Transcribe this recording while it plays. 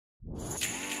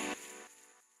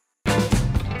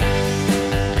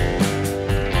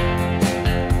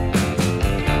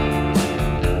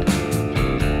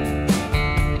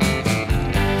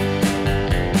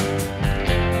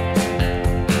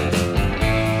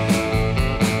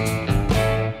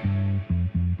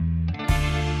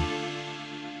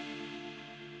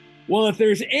Well, if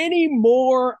there's any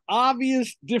more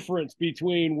obvious difference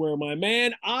between where my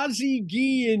man Ozzie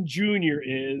Guillen Jr.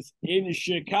 is in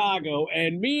Chicago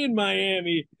and me in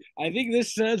Miami, I think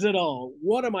this says it all.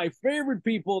 One of my favorite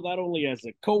people, not only as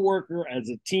a coworker, as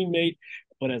a teammate,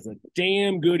 but as a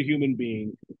damn good human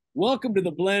being. Welcome to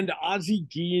the blend, Ozzie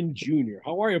Guillen Jr.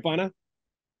 How are you, Pana?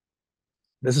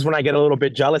 This is when I get a little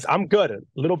bit jealous. I'm good. A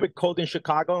little bit cold in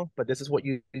Chicago, but this is what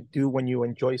you do when you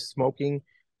enjoy smoking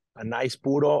a nice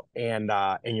puro and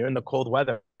you're in the cold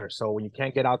weather. So when you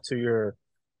can't get out to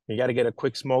you got to get a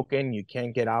quick smoke in. You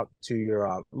can't get out to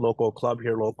your local club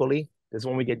here locally. This is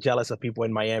when we get jealous of people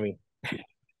in Miami.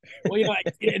 Well,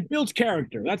 it builds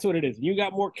character. That's what it is. You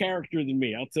got more character than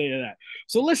me. I'll tell you that.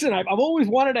 So listen, I've always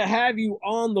wanted to have you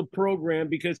on the program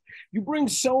because you bring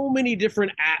so many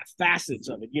different facets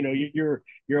of it. You're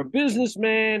a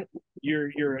businessman.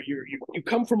 You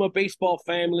come from a baseball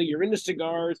family. You're into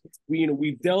cigars.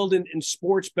 We've delved in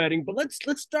sports betting, but let's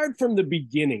start from the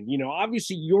beginning.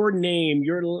 Obviously your name,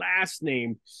 your last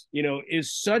name,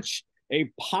 is such a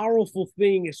powerful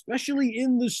thing, especially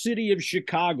in the city of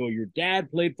Chicago. Your dad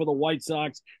played for the White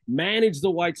Sox, managed the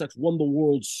White Sox, won the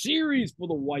World Series for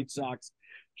the White Sox.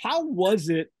 How was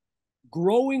it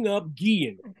growing up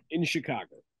Guillen in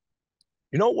Chicago?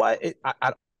 You know what?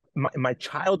 My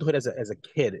childhood as a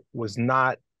kid was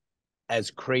not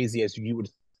as crazy as you would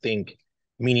think,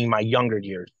 meaning my younger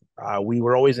years. We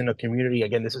were always in a community.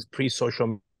 Again, this is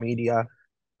pre-social media.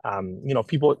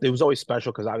 People, it was always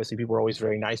special because obviously people were always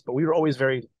very nice, but we were always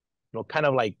very, kind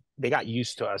of like they got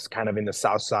used to us kind of in the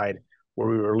South Side where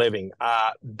we were living.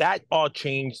 That all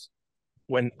changed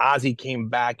when Ozzy came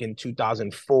back in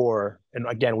 2004. And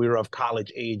again, we were of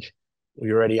college age.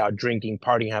 We were already out drinking,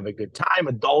 partying, having a good time,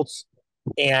 adults.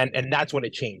 And that's when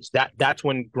it changed. That's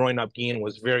when growing up Guillen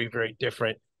was very, very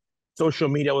different. Social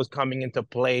media was coming into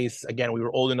place. Again, we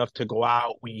were old enough to go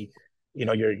out.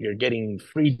 You're getting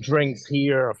free drinks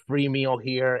here, a free meal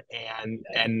here,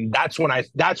 and that's when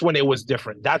it was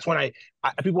different. That's when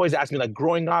people always ask me, like,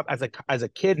 growing up as a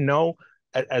kid, no,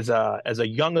 as a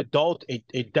young adult,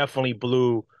 it definitely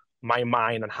blew my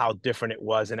mind on how different it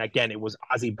was. And again, it was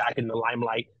Ozzy back in the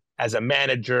limelight as a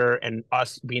manager and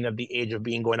us being of the age of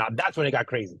being going out. That's when it got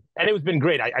crazy, and it's been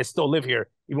great. I still live here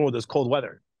even with this cold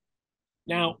weather.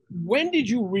 Now, when did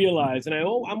you realize, and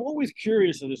I'm always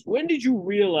curious of this, when did you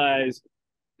realize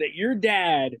that your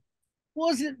dad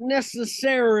wasn't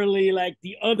necessarily like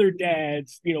the other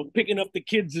dads, picking up the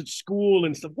kids at school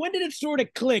and stuff? When did it sort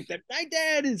of click that my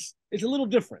dad is a little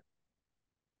different?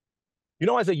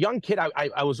 As a young kid,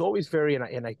 I was always very,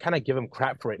 and I kind of give him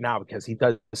crap for it now because he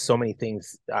does so many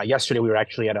things. Yesterday, we were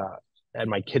actually at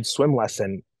my kid's swim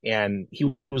lesson, and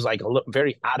he was like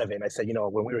very out of it. And I said,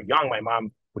 when we were young, my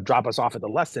mom would drop us off at the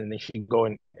lesson, and then she'd go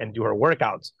and do her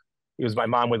workouts. It was my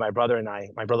mom with my brother and I.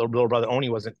 My little brother only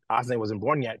Osne wasn't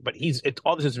born yet, but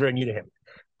all this is very new to him.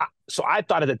 So I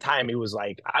thought at the time it was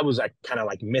like I was like kind of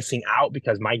like missing out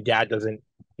because my dad doesn't,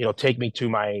 take me to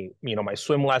my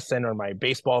swim lesson or my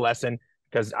baseball lesson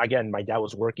because again, my dad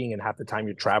was working and half the time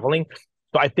you're traveling.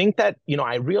 So I think that,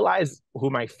 I realized who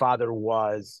my father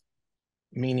was,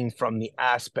 meaning from the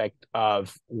aspect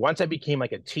of once I became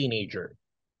like a teenager,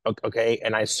 okay,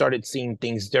 and I started seeing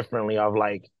things differently of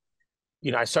like,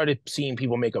 I started seeing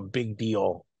people make a big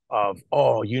deal of,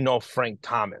 oh, Frank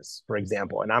Thomas, for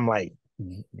example. And I'm like,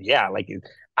 yeah, like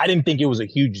I didn't think it was a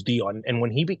huge deal. And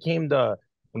when he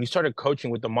started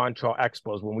coaching with the Montreal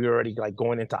Expos, when we were already like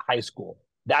going into high school,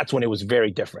 that's when it was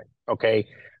very different. Okay.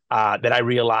 That I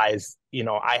realized,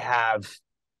 I have,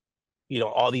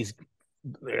 all these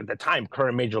at the time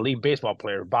current Major League Baseball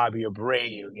player, Bobby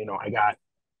Abreu, I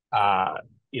got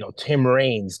Tim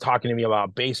Raines talking to me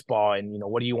about baseball and,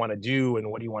 what do you want to do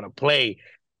and what do you want to play?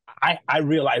 I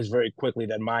realized very quickly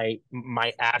that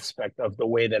my aspect of the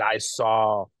way that I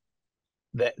saw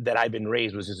that I've been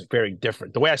raised was just very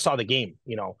different. The way I saw the game,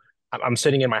 I'm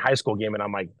sitting in my high school game and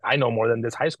I'm like, I know more than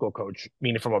this high school coach,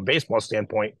 meaning from a baseball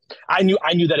standpoint. I knew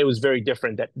that it was very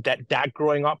different, that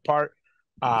growing up part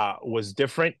was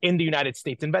different in the United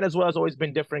States. And Venezuela has always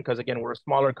been different because, again, we're a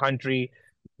smaller country.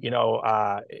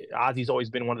 Ozzy's always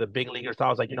been one of the big leaguers. So I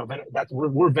was like,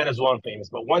 we're Venezuelan famous.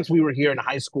 But once we were here in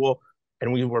high school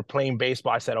and we were playing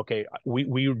baseball, I said, okay,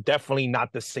 we're definitely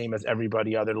not the same as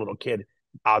everybody other little kid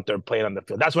out there playing on the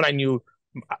field. That's when I knew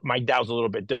my dad was a little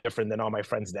bit different than all my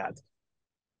friends' dads.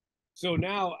 So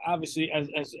now, obviously,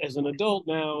 as an adult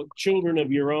now, children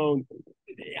of your own,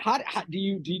 how do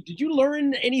you did you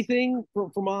learn anything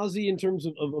from Ozzie in terms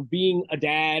of being a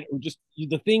dad, or just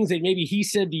the things that maybe he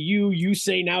said to you, you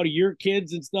say now to your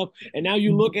kids and stuff, and now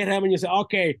you look at him and you say,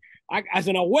 okay, as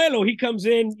an abuelo, he comes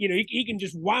in, he can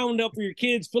just wound up for your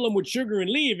kids, fill them with sugar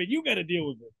and leave, and you got to deal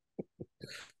with it.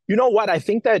 You know what? I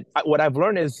think that what I've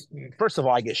learned is, first of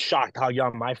all, I get shocked how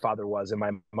young my father was and my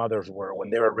mothers were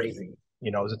when they were raising.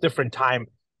 It was a different time.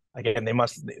 Again, they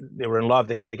were in love,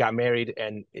 they got married,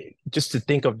 and just to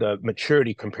think of the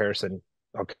maturity comparison.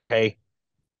 Okay,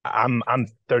 I'm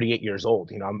 38 years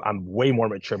old. I'm way more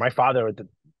mature. My father, at the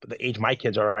age my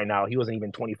kids are right now, he wasn't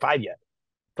even 25 yet.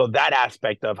 So that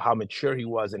aspect of how mature he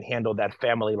was and handled that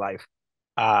family life,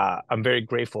 I'm very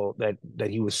grateful that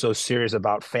he was so serious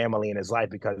about family in his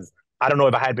life, because I don't know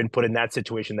if I had been put in that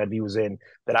situation that he was in,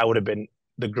 that I would have been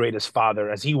the greatest father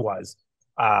as he was.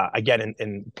 Again,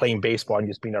 in playing baseball and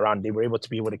just being around, they were able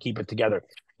to keep it together.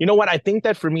 You know what? I think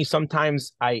that for me,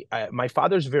 sometimes my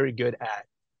father's very good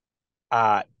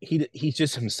at he's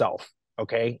just himself,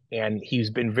 okay, and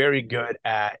he's been very good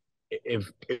at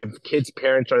if kids'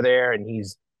 parents are there, and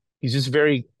he's just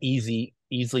very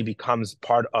easily becomes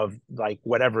part of like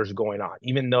whatever's going on,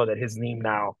 even though that his name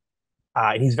now,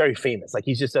 and he's very famous. Like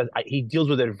he deals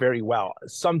with it very well.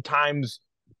 Sometimes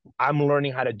I'm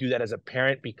learning how to do that as a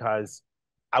parent, because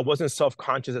I wasn't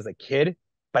self-conscious as a kid,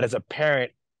 but as a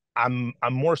parent, I'm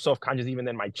more self-conscious even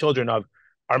than my children of,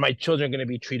 are my children going to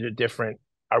be treated different?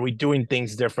 Are we doing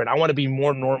things different? I want to be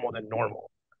more normal than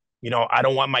normal. I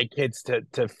don't want my kids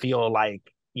to feel like,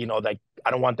 like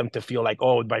I don't want them to feel like,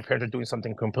 oh, my parents are doing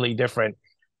something completely different,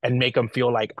 and make them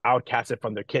feel like outcasted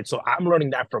from their kids. So I'm learning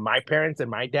that from my parents and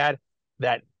my dad,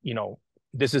 that,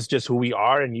 this is just who we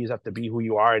are, and you just have to be who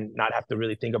you are and not have to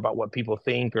really think about what people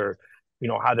think, or,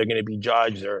 how they're going to be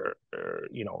judged, or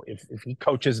if he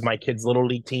coaches my kids' little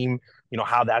league team,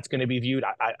 how that's going to be viewed.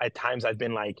 At times I've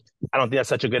been like, I don't think that's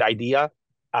such a good idea.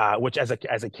 Which as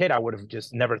a kid, I would have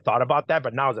just never thought about that.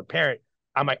 But now as a parent,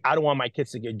 I'm like, I don't want my kids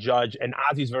to get judged. And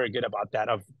Ozzie's very good about that,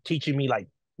 of teaching me like,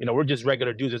 we're just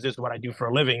regular dudes. This is what I do for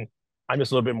a living. I'm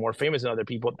just a little bit more famous than other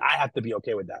people. I have to be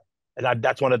okay with that. And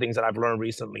that's one of the things that I've learned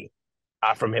recently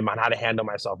from him on how to handle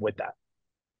myself with that.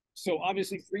 So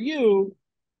obviously for you,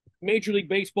 Major League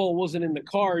Baseball wasn't in the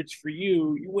cards for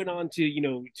you. You went on to,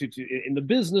 to in the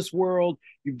business world.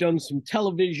 You've done some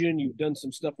television. You've done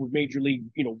some stuff with Major League,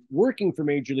 working for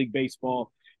Major League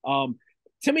Baseball. Tell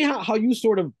me how you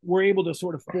sort of were able to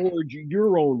sort of forge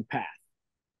your own path.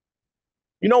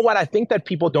 You know what? I think that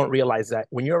people don't realize that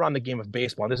when you're on the game of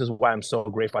baseball, and this is why I'm so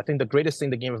grateful. I think the greatest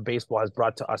thing the game of baseball has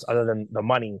brought to us, other than the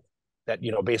money that,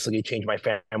 basically changed my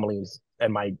family's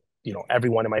and my,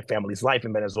 everyone in my family's life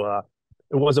in Venezuela,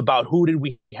 it was about who did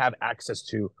we have access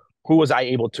to, who was I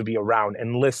able to be around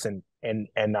and listen and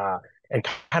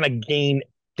kind of gain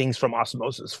things from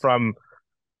osmosis. From,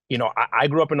 I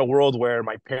grew up in a world where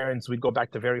my parents, we'd go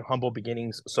back to very humble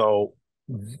beginnings, so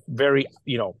very,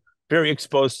 very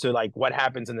exposed to like what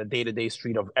happens in the day-to-day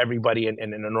street of everybody in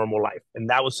a normal life. And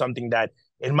that was something that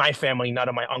in my family, none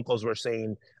of my uncles were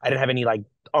saying. I didn't have any like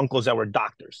uncles that were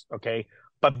doctors, okay?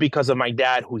 But because of my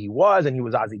dad, who he was, and he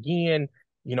was Ozzie Guillen,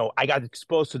 I got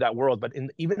exposed to that world. But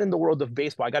even in the world of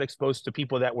baseball, I got exposed to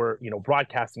people that were,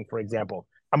 broadcasting, for example.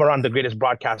 I'm around the greatest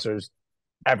broadcasters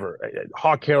ever.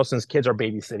 Hawk Harrelson's kids are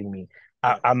babysitting me.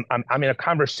 I'm in a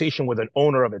conversation with an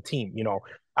owner of a team.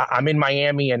 I'm in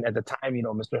Miami, and at the time,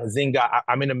 Mr. Hazinga,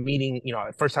 I'm in a meeting.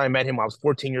 First time I met him, I was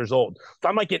 14 years old. So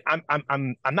I'm like,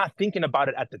 I'm not thinking about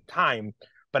it at the time,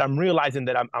 but I'm realizing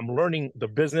that I'm learning the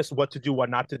business, what to do,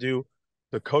 what not to do,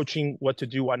 the coaching, what to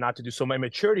do, what not to do. So my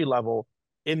maturity level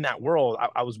in that world,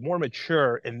 I was more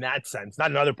mature in that sense, not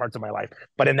in other parts of my life,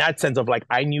 but in that sense of like,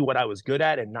 I knew what I was good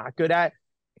at and not good at.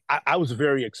 I was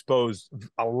very exposed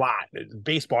a lot.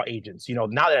 Baseball agents, now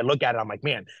that I look at it, I'm like,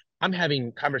 man, I'm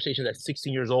having conversations at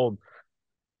 16 years old,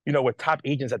 with top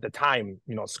agents at the time.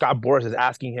 Scott Boras is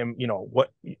asking him,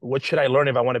 what should I learn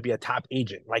if I want to be a top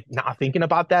agent? Like, not thinking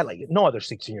about that, like no other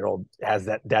 16-year-old has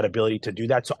that ability to do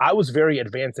that. So I was very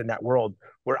advanced in that world,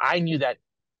 where I knew that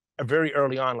very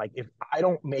early on, like if I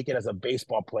don't make it as a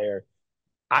baseball player,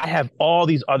 I have all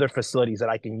these other facilities that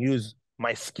I can use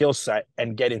my skill set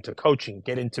and get into coaching,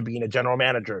 get into being a general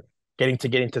manager, get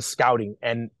into scouting.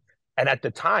 And at the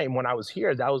time when I was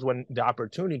here, that was when the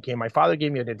opportunity came. My father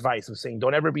gave me an advice of saying,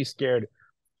 don't ever be scared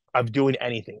of doing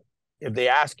anything. If they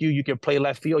ask you, you can play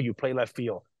left field, you play left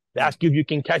field. They ask you if you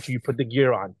can catch, you put the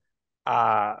gear on.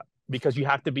 Because you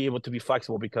have to be able to be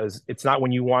flexible, because it's not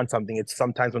when you want something, it's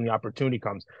sometimes when the opportunity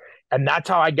comes. And that's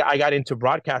how I got into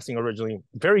broadcasting originally,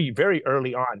 very, very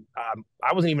early on.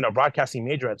 I wasn't even a broadcasting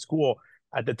major at school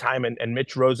at the time, and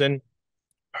Mitch Rosen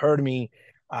heard me.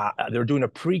 They were doing a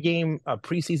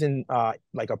preseason,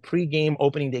 like a pregame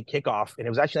opening day kickoff, and it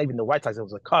was actually not even the White Sox; it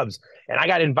was the Cubs. And I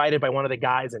got invited by one of the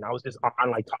guys, and I was just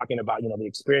on like talking about the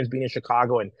experience being in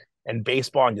Chicago and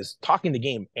baseball and just talking the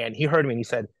game. And he heard me, and he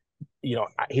said,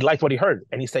 he liked what he heard,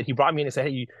 and he said he brought me in and said,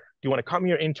 "Hey, do you want to come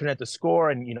here, intern at the score?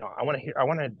 And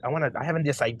I have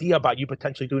this idea about you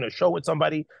potentially doing a show with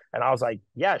somebody." And I was like,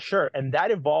 "Yeah, sure." And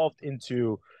that evolved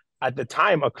into, at the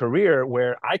time, a career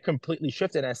where I completely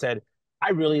shifted. And I said, I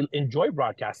really enjoy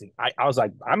broadcasting. I was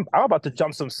like, I'm about to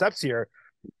jump some steps here.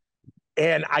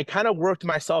 And I kind of worked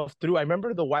myself through. I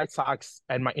remember the White Sox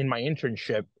and in my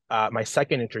internship, my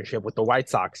second internship with the White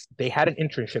Sox, they had an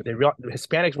internship. The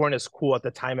Hispanics weren't as cool at the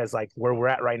time as like where we're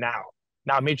at right now.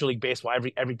 Now Major League Baseball,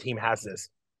 every team has this.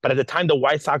 But at the time, the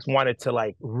White Sox wanted to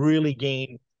like really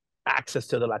gain access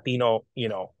to the Latino,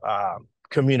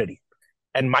 community.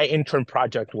 And my intern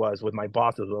project was with my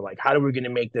bosses were like, how are we going to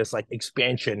make this like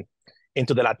expansion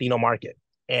into the Latino market?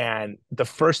 And the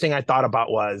first thing I thought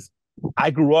about was I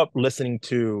grew up listening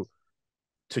to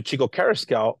Chico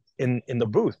Carrasquel in the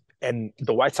booth, and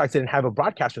the White Sox didn't have a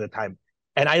broadcaster at the time.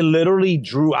 And I literally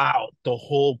drew out the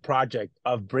whole project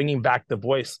of bringing back the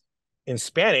voice in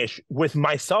Spanish with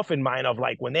myself in mind of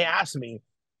like, when they ask me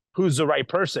who's the right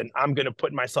person, I'm going to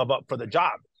put myself up for the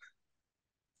job.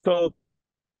 So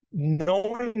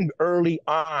knowing early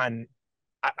on,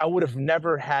 I would have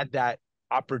never had that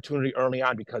opportunity early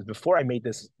on, because before I made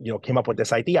this, came up with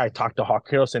this idea, I talked to Hawk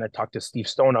Harrelson, I talked to Steve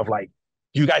Stone of like,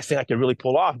 do you guys think I could really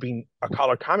pull off being a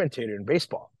color commentator in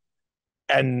baseball?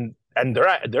 And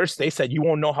they said, you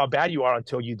won't know how bad you are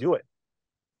until you do it.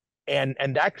 And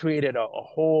that created a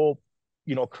whole,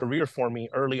 career for me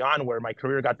early on, where my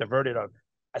career got diverted of,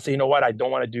 I say, you know what, I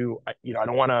don't want to do, I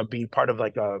don't want to be part of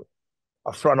like a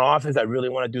front office. I really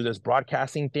want to do this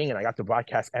broadcasting thing. And I got to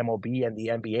broadcast MLB and the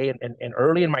NBA. And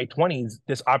early in my 20s,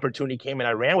 this opportunity came and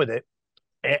I ran with it.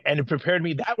 And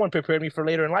that one prepared me for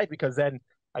later in life, because then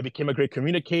I became a great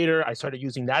communicator. I started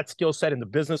using that skill set in the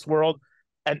business world.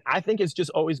 And I think it's just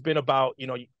always been about,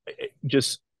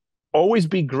 just always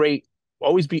be great,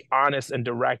 always be honest and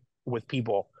direct with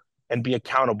people and be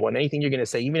accountable. And anything you're going to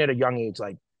say, even at a young age,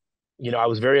 like, I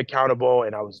was very accountable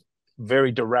and I was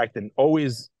very direct and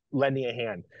always lending a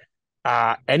hand.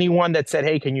 Anyone that said,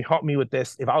 hey, can you help me with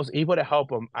this? If I was able to help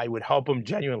them, I would help them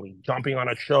genuinely, jumping on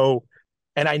a show.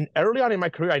 And I early on in my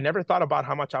career, I never thought about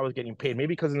how much I was getting paid. Maybe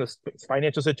because in the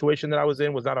financial situation that I was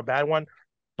in was not a bad one.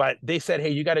 But they said, hey,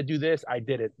 you got to do this. I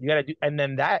did it. You got to do. And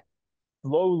then that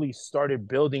slowly started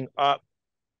building up,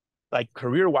 like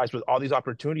career-wise, with all these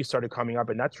opportunities started coming up.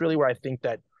 And that's really where I think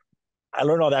that I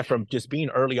learned all that from just being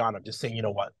early on, of just saying, you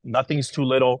know what, nothing's too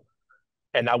little.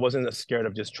 And I wasn't scared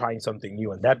of just trying something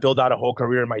new. And that built out a whole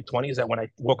career in my 20s. That when I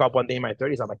woke up one day in my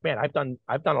 30s, I'm like, man, I've done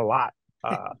a lot.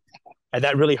 And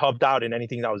that really helped out in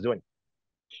anything that I was doing.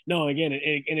 No, again,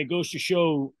 and it goes to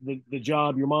show the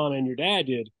job your mom and your dad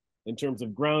did in terms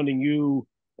of grounding you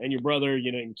and your brother,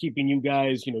 and keeping you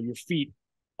guys, your feet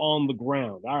on the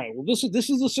ground. All right. Well, this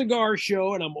is a cigar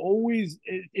show, and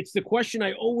it's the question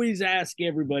I always ask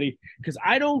everybody, because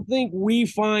I don't think we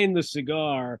find the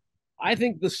cigar. I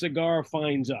think the cigar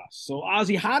finds us. So,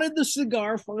 Ozzie, how did the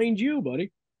cigar find you,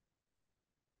 buddy?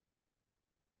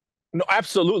 No,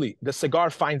 absolutely. The cigar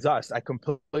finds us. I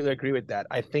completely agree with that.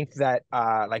 I think that,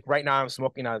 like right now, I'm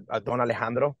smoking a Don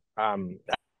Alejandro. I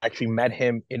actually met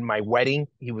him in my wedding.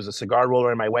 He was a cigar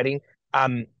roller in my wedding.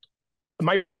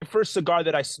 My first cigar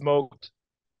that I smoked,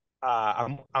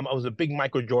 I was a big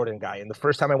Michael Jordan guy. And the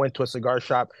first time I went to a cigar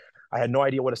shop, I had no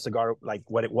idea what a cigar, like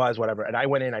what it was, whatever. And I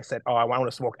went in, I said, oh, I want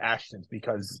to smoke Ashtons,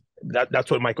 because that's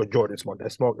what Michael Jordan smoked. I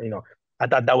smoked, I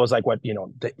thought that was like what,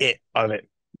 the it of it.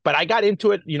 But I got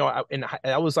into it, and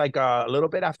I was like a little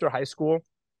bit after high school.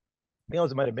 I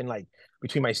think it might have been like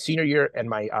between my senior year and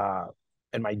my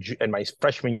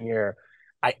freshman year.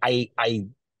 I I I,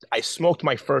 I smoked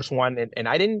my first one, and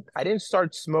I didn't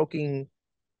start smoking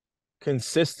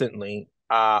consistently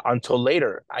until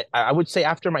later. I would say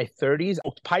after my 30s. I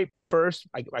smoked pipe first.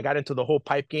 I got into the whole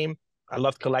pipe game. I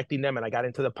loved collecting them, and I got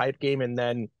into the pipe game, and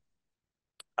then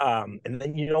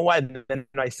you know what? And then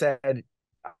I said,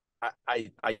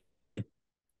 I I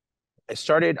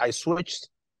I switched.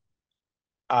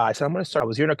 I said I'm gonna start. I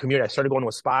was here in a community. I started going to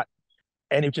a spot,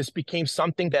 and it just became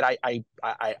something that I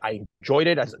enjoyed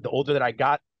it. As the older that I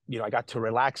got, I got to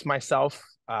relax myself,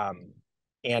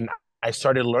 and I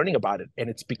started learning about it. And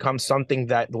it's become something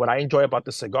that what I enjoy about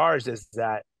the cigars is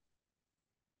that,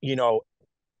 you know,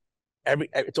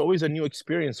 it's always a new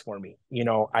experience for me.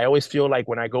 I always feel like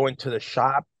when I go into the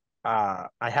shop, I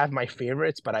have my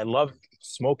favorites, but I love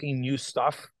smoking new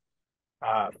stuff.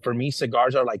 For me,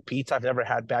 cigars are like pizza. I've never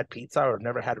had bad pizza or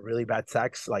never had really bad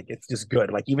sex. Like it's just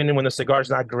good. Like even when the cigar's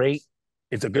not great,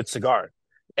 it's a good cigar.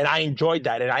 And I enjoyed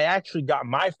that. And I actually got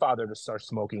my father to start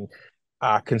smoking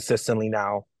consistently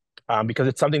now, because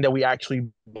it's something that we actually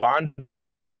bond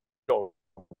over.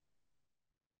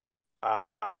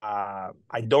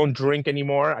 I don't drink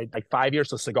anymore. Like 5 years,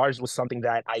 so cigars was something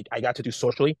that I got to do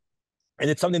socially, and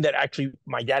it's something that actually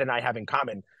my dad and I have in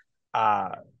common.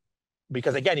 Uh,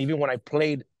 because again, even when I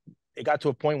played, it got to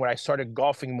a point where I started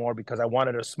golfing more because I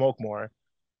wanted to smoke more.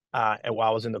 And while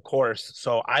I was in the course,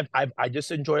 so I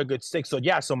just enjoy a good stick. So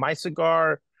yeah, so my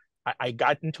cigar, I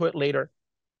got into it later,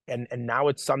 and now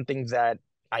it's something that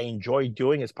I enjoy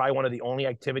doing. It's probably one of the only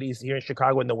activities here in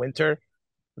Chicago in the winter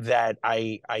that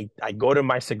I go to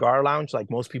my cigar lounge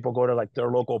like most people go to like their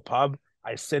local pub.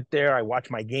 I sit there, I watch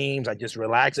my games, I just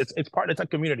relax. It's a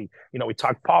community. We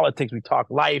talk politics, we talk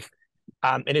life,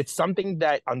 and it's something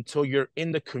that until you're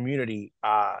in the community,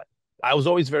 I was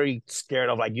always very scared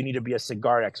of like you need to be a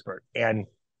cigar expert, and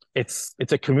it's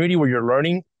a community where you're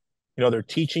learning. They're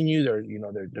teaching you, they're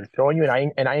showing you,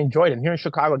 and I enjoyed it. And here in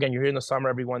Chicago, again, you're here in the summer.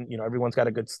 Everyone's got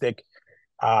a good stick.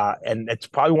 And it's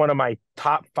probably one of my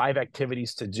top 5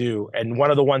 activities to do, and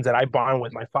one of the ones that I bond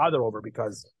with my father over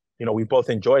because we both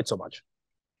enjoy it so much.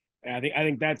 I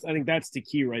think that's the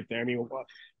key right there. I mean,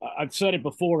 I've said it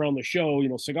before on the show.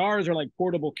 Cigars are like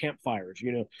portable campfires.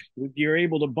 You're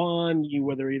able to bond.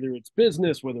 Whether either it's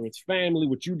business, whether it's family,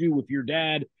 what you do with your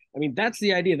dad. I mean, that's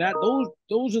the idea.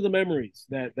 Those are the memories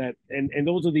and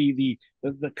those are the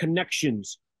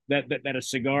connections that a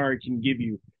cigar can give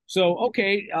you. So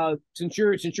okay, since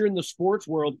you're in the sports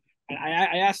world,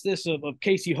 I asked this of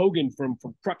Casey Hogan from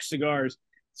Crux Cigars.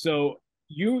 So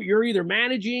you're either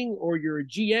managing or you're a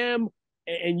GM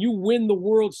and you win the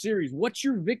World Series. What's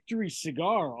your victory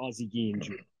cigar, Ozzie Guillen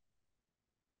Jr.?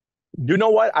 You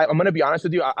know what? I'm going to be honest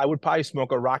with you. I would probably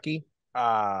smoke a Rocky,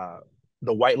 the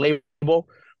white label,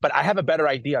 but I have a better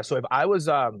idea. So if I was,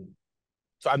 I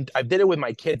did it with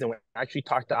my kids, and when I actually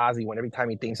talk to Ozzie, when every time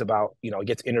he thinks about,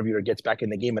 gets interviewed or gets back in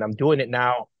the game, and I'm doing it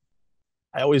now,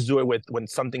 I always do it when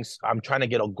I'm trying to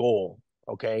get a goal.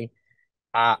 Okay.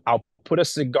 I'll put a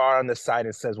cigar on the side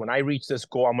and says, when I reach this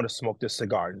goal, I'm going to smoke this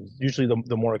cigar. Usually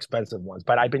the more expensive ones.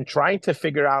 But I've been trying to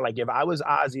figure out, like, if I was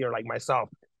Ozzie or like myself,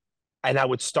 and I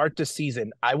would start the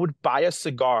season, I would buy a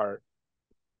cigar,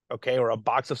 okay, or a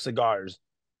box of cigars,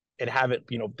 and have it,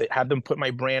 have them put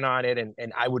my brand on it,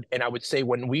 and I would say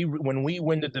when we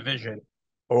win the division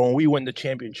or when we win the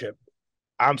championship,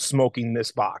 I'm smoking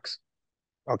this box.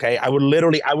 Okay, I would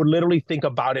literally think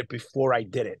about it before I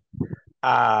did it.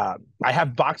 I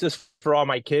have boxes for all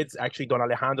my kids. Actually, Don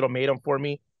Alejandro made them for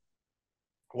me.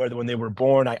 Where when they were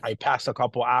born, I passed a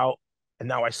couple out, and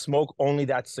now I smoke only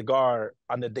that cigar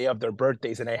on the day of their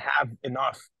birthdays, and I have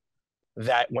enough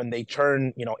that when they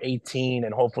turn 18,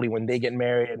 and hopefully when they get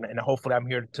married, and hopefully I'm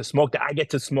here to smoke, that I get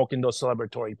to smoke in those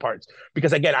celebratory parts.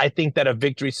 Because again, I think that a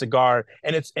victory cigar,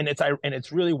 and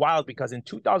it's really wild because in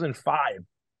 2005,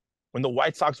 when the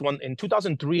White Sox won in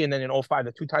 2003 and then in 2005,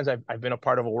 the 2 times I've been a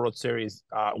part of a World Series,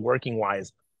 working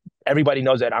wise, everybody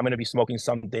knows that I'm going to be smoking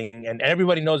something, and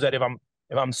everybody knows that if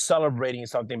I'm celebrating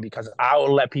something, because I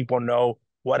will let people know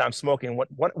what I'm smoking.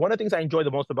 One of the things I enjoy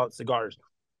the most about cigars,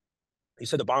 you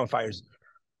said the bonfires.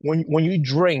 When you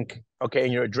drink, okay,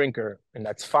 and you're a drinker, and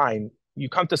that's fine. You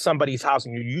come to somebody's house,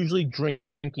 and you're usually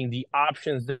drinking the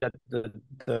options that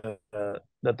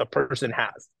the person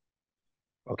has.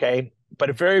 Okay,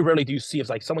 but very rarely do you see if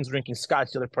like someone's drinking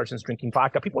scotch, the other person's drinking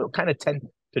vodka. People kind of tend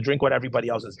to drink what everybody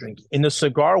else is drinking. In the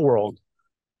cigar world,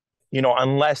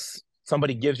 unless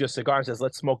somebody gives you a cigar and says,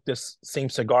 let's smoke this same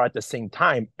cigar at the same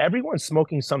time, everyone's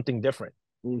smoking something different.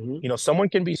 Mm-hmm. Someone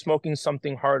can be smoking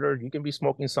something harder, you can be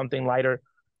smoking something lighter.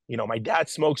 My dad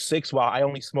smokes 6 while I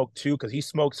only smoke 2 because he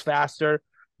smokes faster.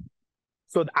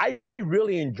 So I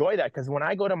really enjoy that, because when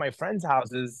I go to my friends'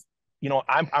 houses,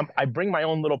 I bring my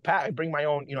own little pack. I bring my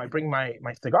own, I bring my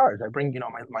cigars. I bring,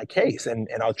 my case, and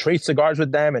I'll trade cigars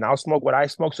with them, and I'll smoke what I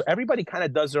smoke. So everybody kind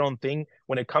of does their own thing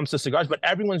when it comes to cigars, but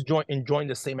everyone's enjoying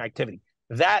the same activity.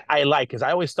 That I like, because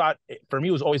I always thought, for me,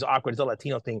 it was always awkward. It's a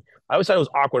Latino thing. I always thought it was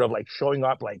awkward of like showing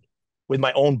up like with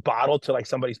my own bottle to like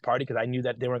somebody's party, because I knew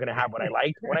that they weren't going to have what I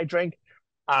liked when I drank.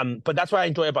 But that's what I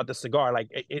enjoy about the cigar. Like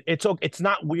it's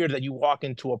not weird that you walk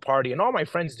into a party, and all my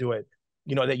friends do it.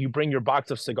 That you bring your box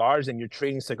of cigars and you're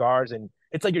trading cigars, and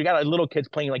it's like you got like little kids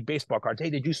playing like baseball cards. Hey,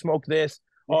 did you smoke this?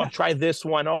 Oh, try this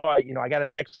one. Oh, I got an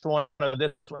extra one of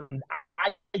this one.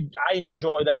 I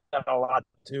enjoy that a lot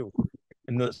too.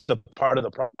 and it's the part of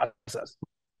the process.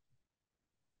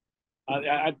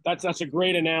 That's a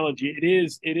great analogy.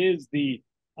 It is the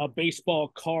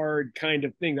baseball card kind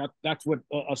of thing. That's what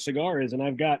a cigar is. And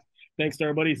I've got, thanks to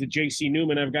our buddies at JC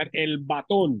Newman, I've got El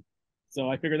Baton. So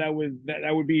I figured that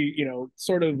would be,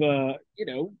 sort of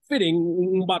fitting,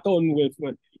 un baton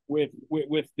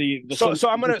with the So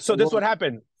I'm gonna so this is what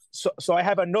happened. So I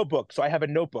have a notebook.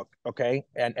 Okay,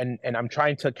 and I'm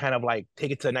trying to kind of like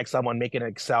take it to the next level and make it an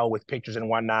Excel with pictures and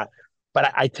whatnot.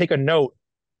 But I take a note,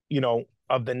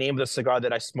 of the name of the cigar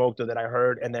that I smoked or that I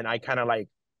heard, and then I kind of like,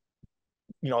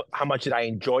 how much did I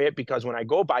enjoy it? Because when I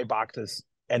go buy boxes,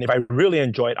 and if I really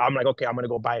enjoy it, I'm like, okay, I'm gonna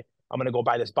go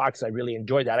buy this box. I really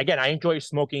enjoyed that. Again, I enjoy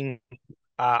smoking.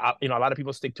 A lot of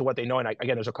people stick to what they know, and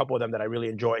again, there's a couple of them that I really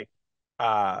enjoy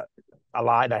a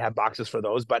lot. I have boxes for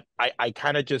those, but I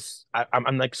kind of just I'm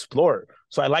an explorer,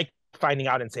 so I like finding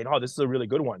out and saying, oh, this is a really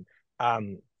good one.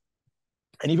 And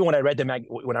even when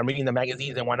when I'm reading the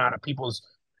magazines and whatnot, people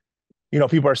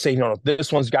are saying,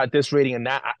 this one's got this rating and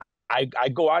that. I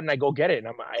go out and I go get it,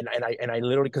 and I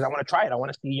literally, because I want to try it. I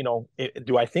want to see,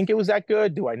 do I think it was that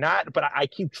good? Do I not? But I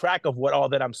keep track of what all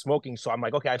that I'm smoking. So I'm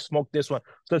like, okay, I've smoked this one.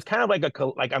 So it's kind of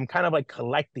like I'm kind of like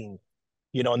collecting,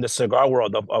 in the cigar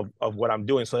world of what I'm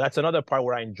doing. So that's another part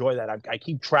where I enjoy that. I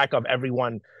keep track of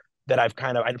everyone that I've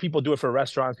people do it for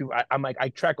restaurants. I'm like, I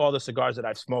track all the cigars that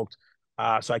I've smoked,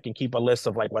 so I can keep a list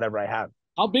of like whatever I have.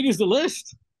 How big is the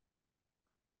list?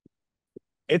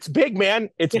 It's big, man.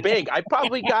 It's big. I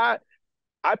probably got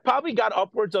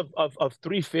upwards of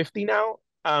 350 now,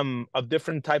 of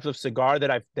different types of cigar that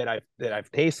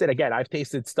I've tasted. Again, I've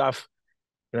tasted stuff.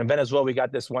 In Venezuela, we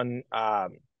got this one.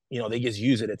 They just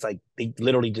use it. It's like they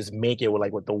literally just make it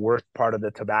with the worst part of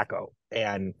the tobacco,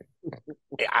 and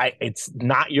it's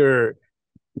not.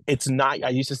 I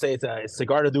used to say it's a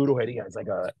cigar de duro herida.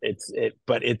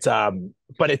 But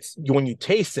it's when you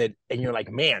taste it and you're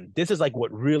like, man, this is like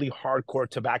what really hardcore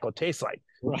tobacco tastes like.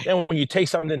 Right. Then when you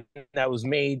taste something that was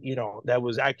made, that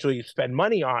was actually spent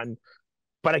money on,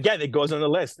 but again, it goes on the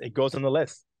list.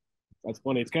 That's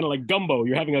funny. It's kind of like gumbo.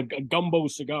 You're having a gumbo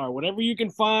cigar. Whatever you can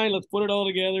find, let's put it all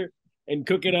together and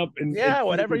cook it up. And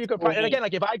whatever you can find. And again,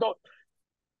 like if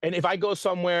I go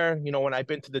somewhere, when I've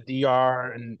been to the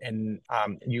DR and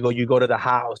you go to the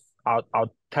house,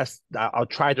 I'll test. I'll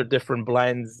try the different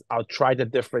blends. I'll try the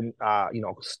different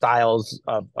styles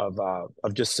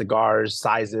of just cigars,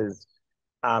 sizes,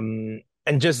 and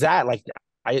just that. Like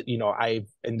I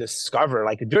discover,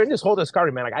 like during this whole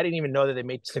discovery, man, like I didn't even know that they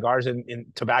made cigars in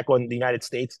tobacco in the United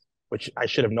States, which I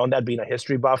should have known that being a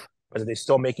history buff, because they're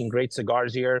still making great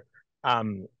cigars here.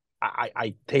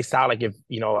 I taste out, like if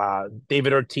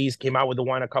David Ortiz came out with the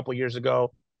one a couple years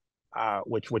ago,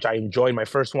 which I enjoyed. My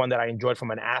first one that I enjoyed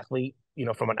from an athlete,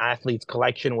 from an athlete's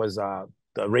collection was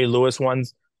the Ray Lewis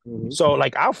ones. Mm-hmm. So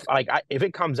like if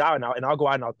it comes out and I'll go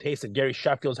out and I'll taste it. Gary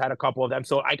Sheffield's had a couple of them.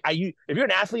 So if you're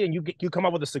an athlete and you come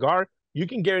up with a cigar, you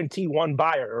can guarantee one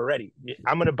buyer already.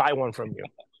 I'm gonna buy one from you.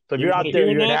 So if you're out there,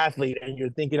 you're an athlete and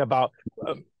you're thinking about.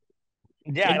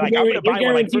 Yeah, like I'm gonna buy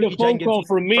one. Like a phone call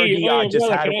from me. Just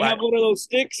had can I have one of those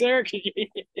sticks there?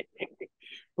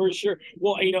 For sure.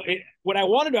 Well, what I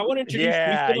want to introduce.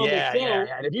 Yeah.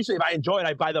 And usually, if I enjoy it,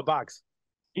 I buy the box.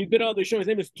 He's been on the show. His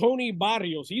name is Tony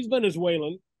Barrios. He's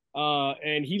Venezuelan,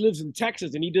 and he lives in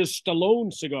Texas, and he does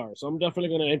Stallone cigars. So I'm definitely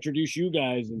going to introduce you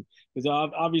guys, and because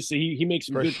obviously he makes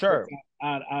some good sure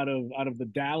out of the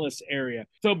Dallas area.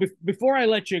 So before I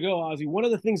let you go, Ozzie, one of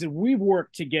the things that we've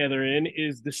worked together in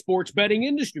is the sports betting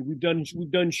industry. We've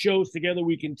done shows together.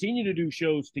 We continue to do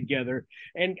shows together.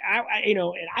 And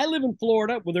I live in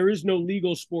Florida where there is no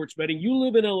legal sports betting. You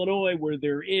live in Illinois where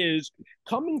there is.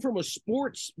 Coming from a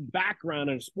sports background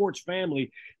and a sports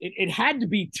family, it had to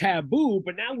be taboo,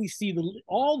 but now we see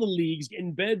all the leagues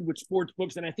in bed with sports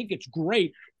books, and I think it's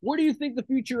great. Where do you think the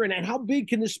future and how big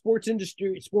can the sports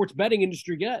betting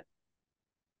industry get?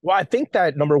 Well, I think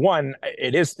that number one,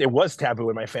 it was taboo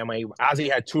in my family. Ozzie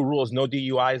had two rules: no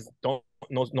DUIs,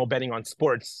 no betting on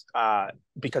sports,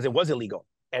 because it was illegal,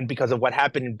 and because of what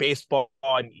happened in baseball,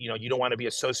 and you don't want to be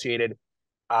associated,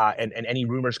 and any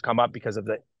rumors come up because of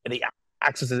the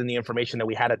accesses and the information that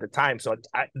we had at the time. So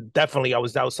that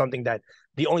was something that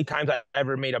the only times I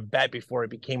ever made a bet before it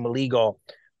became illegal,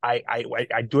 I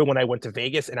do it when I went to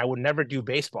Vegas, and I would never do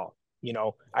baseball.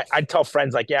 I'd tell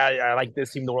friends like, yeah, I like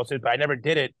this team, the World Series, but I never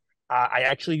did it. I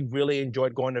actually really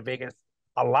enjoyed going to Vegas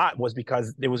a lot, was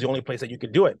because it was the only place that you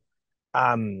could do it.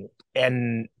 And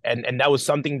that was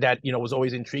something that, was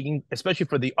always intriguing, especially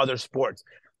for the other sports.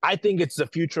 I think it's the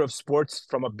future of sports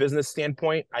from a business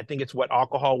standpoint. I think it's what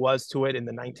alcohol was to it in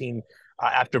the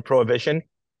after Prohibition.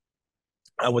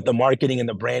 with the marketing and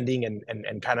the branding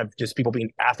and kind of just people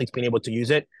being athletes being able to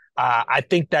use it. I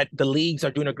think that the leagues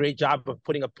are doing a great job of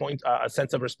putting a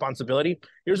sense of responsibility.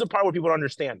 Here's the part where people don't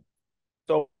understand.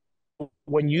 So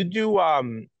when you do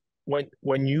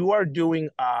when you are doing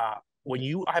when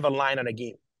you have a line on a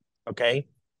game, okay,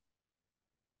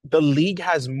 the league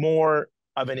has more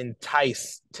of an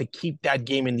entice to keep that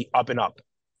game in the up and up,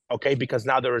 okay, because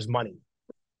now there is money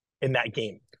in that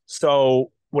game.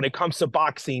 So when it comes to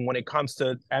boxing, when it comes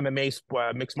to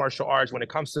MMA, mixed martial arts, when it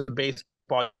comes to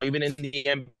baseball, even in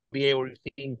the NBA, we're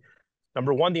seeing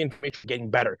number one, the information getting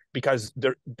better because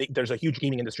there's a huge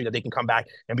gaming industry that they can come back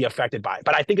and be affected by.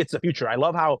 But I think it's the future. I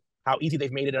love how easy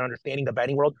they've made it in understanding the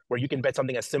betting world, where you can bet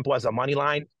something as simple as a money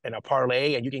line and a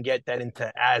parlay, and you can get that into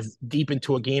as deep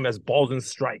into a game as balls and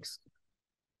strikes.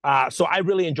 So I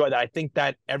really enjoy that. I think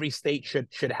that every state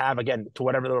should have, again, to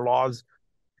whatever their laws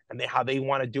and how they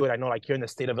want to do it. I know, like here in the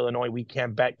state of Illinois, we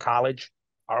can't bet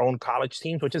our own college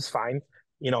teams, which is fine.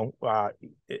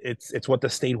 It's what the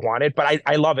state wanted, but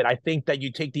I love it. I think that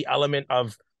you take the element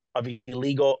of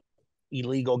illegal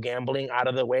gambling out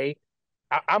of the way.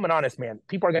 I'm an honest man.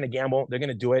 People are going to gamble. They're going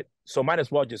to do it. So might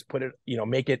as well just put it,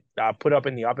 make it, put up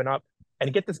in the up and up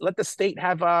and let the state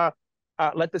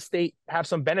have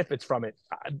some benefits from it.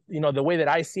 The way that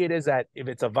I see it is that if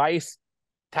it's a vice,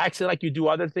 tax it like you do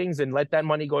other things and let that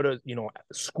money go to,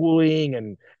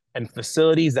 schooling and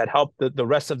facilities that help the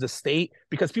rest of the state,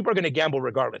 because people are going to gamble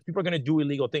regardless. People are going to do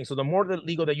illegal things. So the more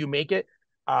illegal that you make it,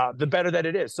 the better that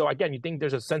it is. So again, you think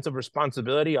there's a sense of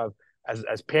responsibility of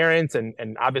as parents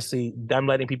and obviously them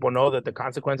letting people know that the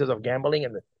consequences of gambling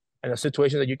and the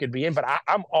situation that you could be in. But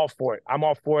I'm all for it. I'm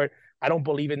all for it. I don't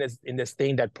believe in this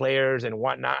thing that players and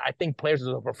whatnot. I think players as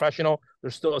a professional,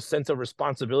 there's still a sense of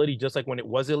responsibility, just like when it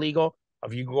was illegal,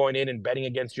 of you going in and betting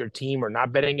against your team or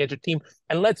not betting against your team.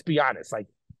 And let's be honest, like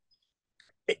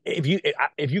if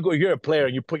you're a player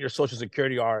and you put your social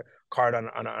security card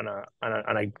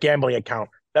on a gambling account,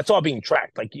 that's all being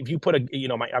tracked. Like if you put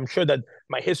I'm sure that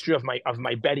my history of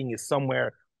my betting is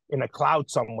somewhere in a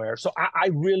cloud somewhere. So I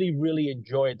really, really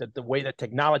enjoy that the way that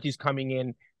technology is coming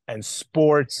in and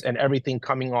sports and everything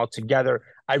coming all together.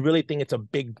 I really think it's a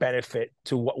big benefit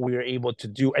to what we are able to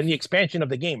do and the expansion of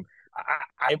the game.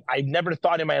 I never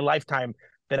thought in my lifetime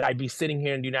that I'd be sitting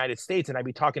here in the United States and I'd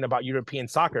be talking about European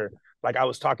soccer like I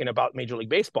was talking about Major League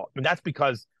Baseball. And that's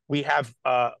because we have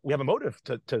a motive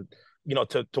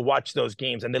to watch those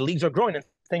games, and the leagues are growing. And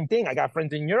same thing, I got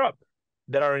friends in Europe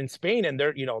that are in Spain, and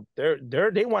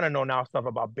they want to know now stuff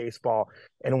about baseball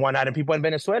and whatnot. And people in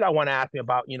Venezuela want to ask me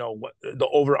about what the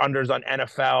over unders on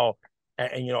NFL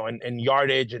and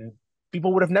yardage, and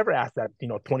people would have never asked that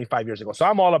 25 years ago. So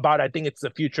I'm all about it. I think it's the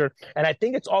future, and I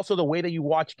think it's also the way that you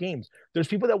watch games. There's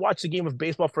people that watch the game of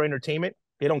baseball for entertainment.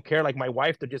 They don't care, like my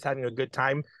wife. They're just having a good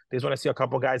time. They just want to see a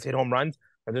couple guys hit home runs.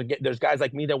 And there's guys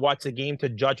like me that watch the game to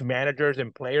judge managers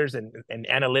and players and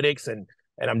analytics, and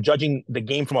I'm judging the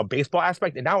game from a baseball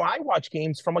aspect. And now I watch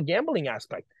games from a gambling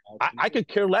aspect. I could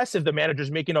care less if the manager's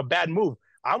making a bad move.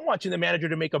 I'm watching the manager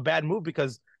to make a bad move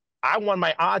because I want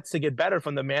my odds to get better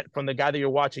from the guy that you're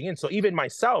watching in. So even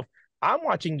myself, I'm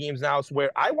watching games now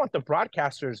where I want the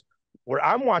broadcasters, where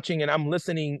I'm watching and I'm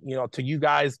listening, to you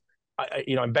guys,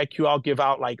 and BetQL give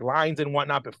out like lines and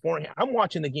whatnot beforehand. I'm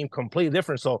watching the game completely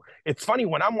different. So it's funny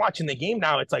when I'm watching the game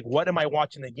now, it's like, what am I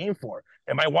watching the game for?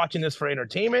 Am I watching this for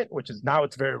entertainment, which is now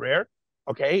it's very rare?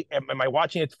 Okay. Am I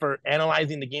watching it for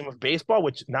analyzing the game of baseball,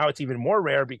 which now it's even more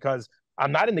rare because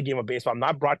I'm not in the game of baseball. I'm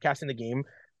not broadcasting the game.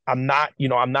 I'm not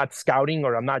scouting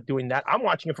or I'm not doing that. I'm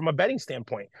watching it from a betting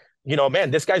standpoint. Man,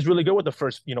 this guy's really good with the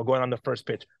first, going on the first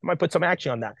pitch. I might put some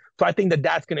action on that. So I think that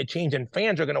that's going to change and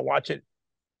fans are going to watch it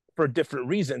for different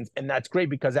reasons. And that's great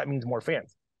because that means more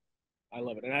fans. I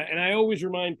love it. And I always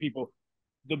remind people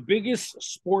the biggest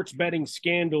sports betting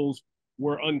scandals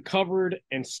were uncovered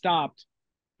and stopped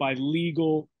by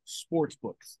legal sports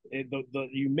books.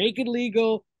 You make it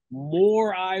legal,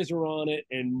 more eyes are on it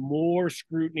and more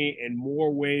scrutiny and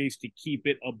more ways to keep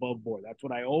it above board. That's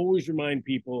what I always remind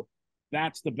people.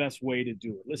 That's the best way to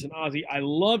do it. Listen, Ozzie, I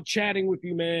love chatting with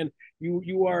you, man.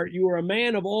 You are a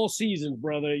man of all seasons,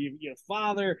 brother. You're a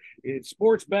father,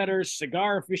 sports bettor,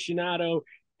 cigar aficionado,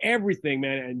 everything,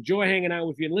 man. I enjoy hanging out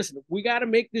with you. And listen, we got to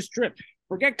make this trip.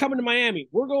 Forget coming to Miami.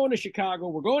 We're going to Chicago.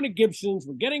 We're going to Gibson's.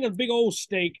 We're getting a big old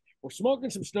steak. We're smoking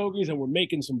some stogies, and we're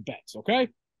making some bets, okay?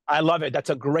 I love it.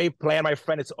 That's a great plan, my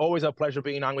friend. It's always a pleasure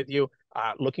being on with you.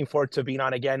 Looking forward to being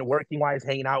on again, working-wise,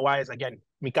 hanging out-wise. Again,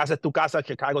 mi casa, tu casa.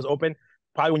 Chicago's open.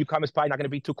 Probably when you come, it's probably not going to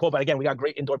be too cold. But again, we got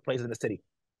great indoor places in the city.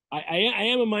 I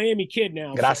am a Miami kid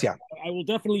now. Gracias. So I will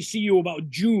definitely see you about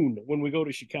June when we go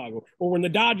to Chicago, or when the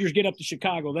Dodgers get up to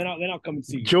Chicago. Then I'll come and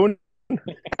see you. June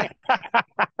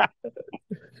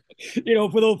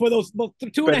For those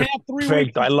 2.5, 3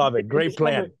 weeks. I love it. Great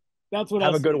plan. That's what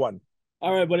Have a good one.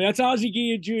 All right, buddy. That's Ozzie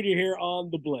Guillen Jr. here on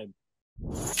The Blend.